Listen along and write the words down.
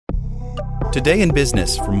Today in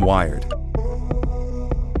Business from Wired.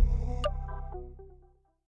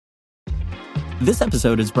 This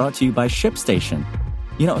episode is brought to you by ShipStation.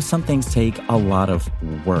 You know, some things take a lot of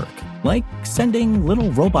work, like sending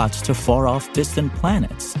little robots to far-off distant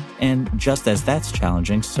planets. And just as that's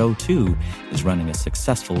challenging, so too is running a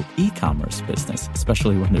successful e-commerce business,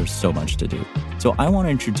 especially when there's so much to do. So I want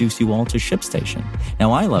to introduce you all to ShipStation.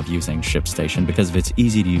 Now, I love using ShipStation because of its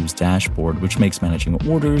easy-to-use dashboard, which makes managing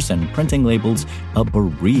orders and printing labels a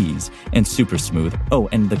breeze and super smooth. Oh,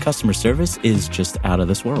 and the customer service is just out of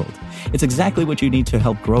this world. It's exactly what you need to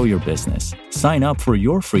help grow your business. Sign up for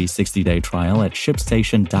your free 60-day trial at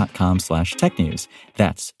shipstation.com/technews.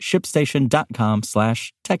 That's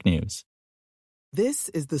shipstation.com/technews. This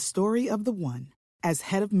is the story of the one. As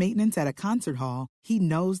head of maintenance at a concert hall, he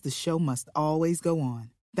knows the show must always go on.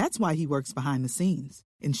 That's why he works behind the scenes,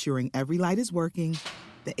 ensuring every light is working,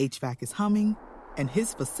 the HVAC is humming, and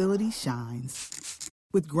his facility shines.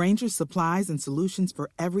 With Grainger's supplies and solutions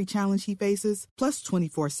for every challenge he faces, plus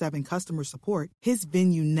 24/7 customer support, his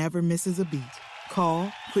venue never misses a beat.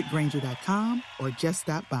 Call quickgrainger.com or just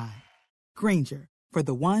stop by. Grainger, for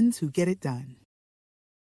the ones who get it done.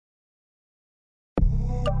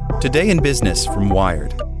 Today in Business from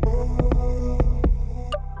Wired.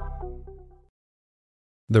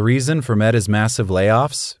 The reason for Meta's massive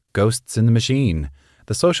layoffs? Ghosts in the machine.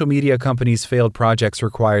 The social media company's failed projects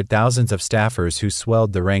required thousands of staffers who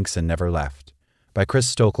swelled the ranks and never left. By Chris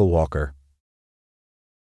Stokel-Walker.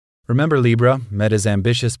 Remember Libra, Meta's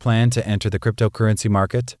ambitious plan to enter the cryptocurrency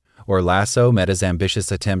market? Or Lasso, Meta's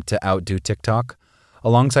ambitious attempt to outdo TikTok?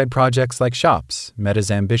 Alongside projects like Shops, Meta's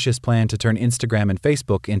ambitious plan to turn Instagram and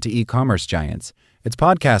Facebook into e-commerce giants, its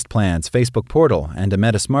podcast plans, Facebook Portal, and a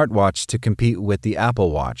Meta smartwatch to compete with the Apple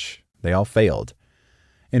Watch. They all failed.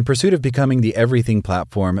 In pursuit of becoming the everything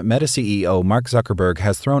platform, Meta CEO Mark Zuckerberg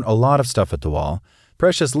has thrown a lot of stuff at the wall.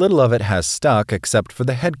 Precious little of it has stuck except for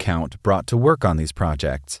the headcount brought to work on these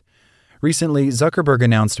projects. Recently, Zuckerberg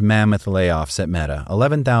announced mammoth layoffs at Meta,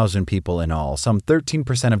 11,000 people in all, some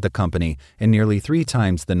 13% of the company, and nearly 3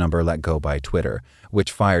 times the number let go by Twitter,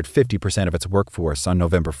 which fired 50% of its workforce on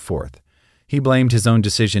November 4th. He blamed his own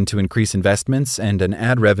decision to increase investments and an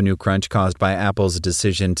ad revenue crunch caused by Apple's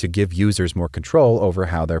decision to give users more control over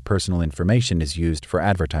how their personal information is used for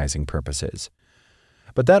advertising purposes.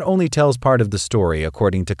 But that only tells part of the story,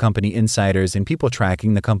 according to company insiders and people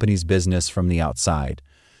tracking the company's business from the outside.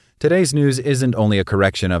 Today's news isn't only a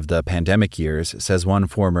correction of the pandemic years, says one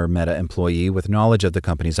former Meta employee with knowledge of the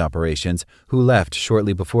company's operations who left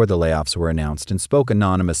shortly before the layoffs were announced and spoke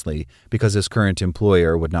anonymously because his current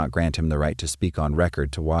employer would not grant him the right to speak on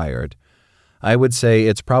record to Wired. I would say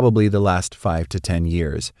it's probably the last 5 to 10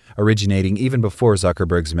 years, originating even before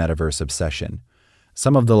Zuckerberg's metaverse obsession.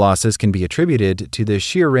 Some of the losses can be attributed to the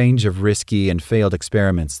sheer range of risky and failed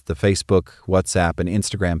experiments the Facebook, WhatsApp, and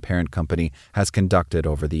Instagram parent company has conducted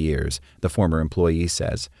over the years, the former employee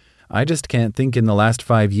says. I just can't think in the last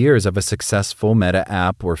 5 years of a successful Meta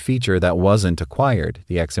app or feature that wasn't acquired,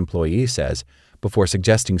 the ex-employee says, before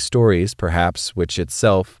suggesting Stories, perhaps, which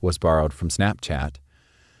itself was borrowed from Snapchat.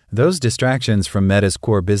 Those distractions from Meta's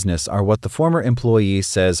core business are what the former employee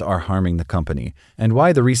says are harming the company, and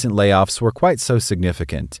why the recent layoffs were quite so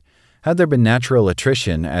significant. Had there been natural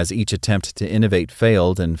attrition as each attempt to innovate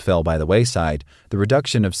failed and fell by the wayside, the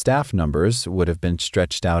reduction of staff numbers would have been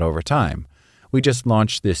stretched out over time. We just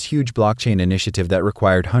launched this huge blockchain initiative that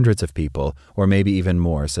required hundreds of people, or maybe even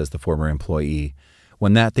more, says the former employee.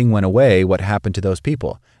 When that thing went away, what happened to those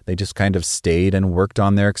people? They just kind of stayed and worked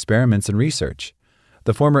on their experiments and research.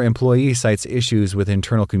 The former employee cites issues with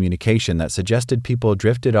internal communication that suggested people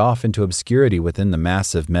drifted off into obscurity within the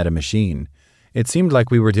massive Meta machine. It seemed like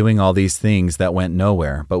we were doing all these things that went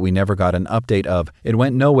nowhere, but we never got an update of, it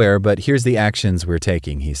went nowhere, but here's the actions we're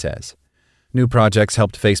taking, he says. New projects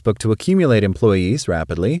helped Facebook to accumulate employees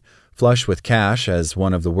rapidly, flush with cash as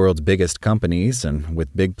one of the world's biggest companies, and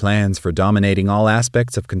with big plans for dominating all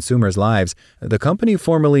aspects of consumers' lives. The company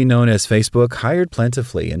formerly known as Facebook hired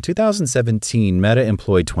plentifully. In 2017, Meta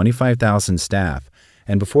employed 25,000 staff,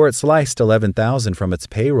 and before it sliced 11,000 from its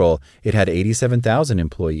payroll, it had 87,000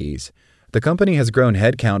 employees. The company has grown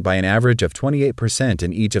headcount by an average of 28%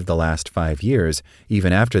 in each of the last 5 years.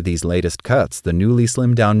 Even after these latest cuts, the newly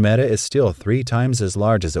slimmed-down Meta is still 3 times as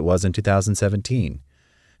large as it was in 2017.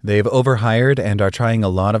 They've overhired and are trying a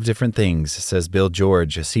lot of different things, says Bill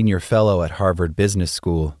George, a senior fellow at Harvard Business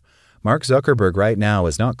School. Mark Zuckerberg right now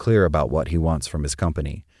is not clear about what he wants from his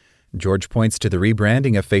company. George points to the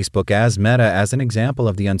rebranding of Facebook as Meta as an example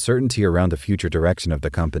of the uncertainty around the future direction of the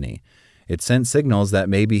company. It sent signals that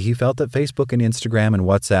maybe he felt that Facebook and Instagram and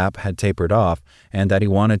WhatsApp had tapered off and that he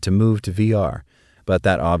wanted to move to VR. But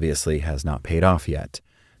that obviously has not paid off yet.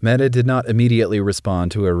 Meta did not immediately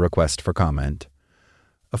respond to a request for comment.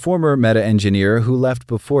 A former Meta engineer who left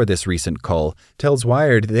before this recent cull tells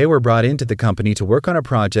Wired they were brought into the company to work on a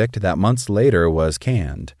project that months later was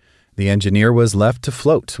canned. The engineer was left to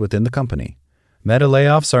float within the company. Meta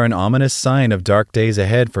layoffs are an ominous sign of dark days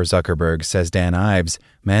ahead for Zuckerberg, says Dan Ives,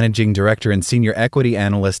 managing director and senior equity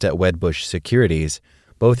analyst at Wedbush Securities.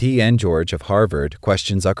 Both he and George of Harvard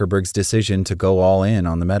question Zuckerberg's decision to go all in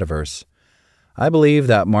on the metaverse. I believe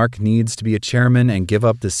that Mark needs to be a chairman and give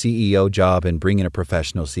up the CEO job and bring in a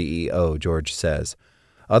professional CEO, George says.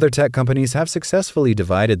 Other tech companies have successfully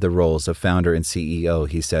divided the roles of founder and CEO,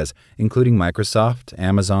 he says, including Microsoft,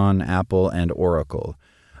 Amazon, Apple, and Oracle.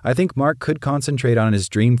 I think Mark could concentrate on his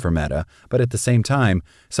dream for Meta, but at the same time,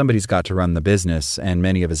 somebody's got to run the business, and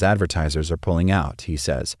many of his advertisers are pulling out, he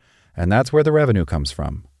says. And that's where the revenue comes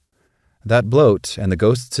from. That bloat and the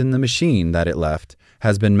ghosts in the machine that it left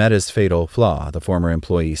has been Meta's fatal flaw, the former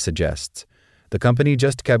employee suggests. The company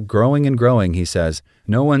just kept growing and growing, he says.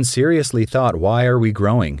 No one seriously thought, why are we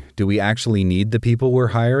growing? Do we actually need the people we're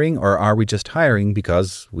hiring, or are we just hiring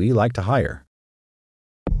because we like to hire?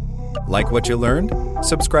 Like what you learned?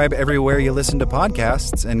 Subscribe everywhere you listen to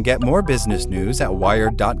podcasts and get more business news at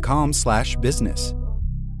wired.com/business.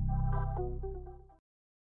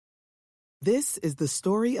 This is the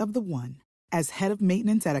story of the one. As head of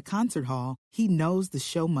maintenance at a concert hall, he knows the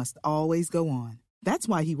show must always go on. That's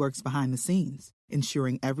why he works behind the scenes,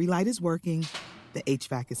 ensuring every light is working, the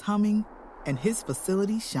HVAC is humming, and his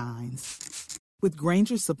facility shines. With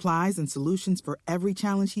Grainger's supplies and solutions for every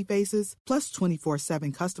challenge he faces, plus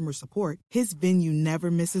 24/7 customer support, his venue never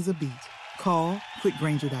misses a beat. Call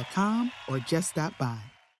quickgrainger.com or just stop by.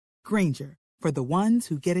 Grainger, for the ones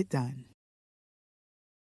who get it done.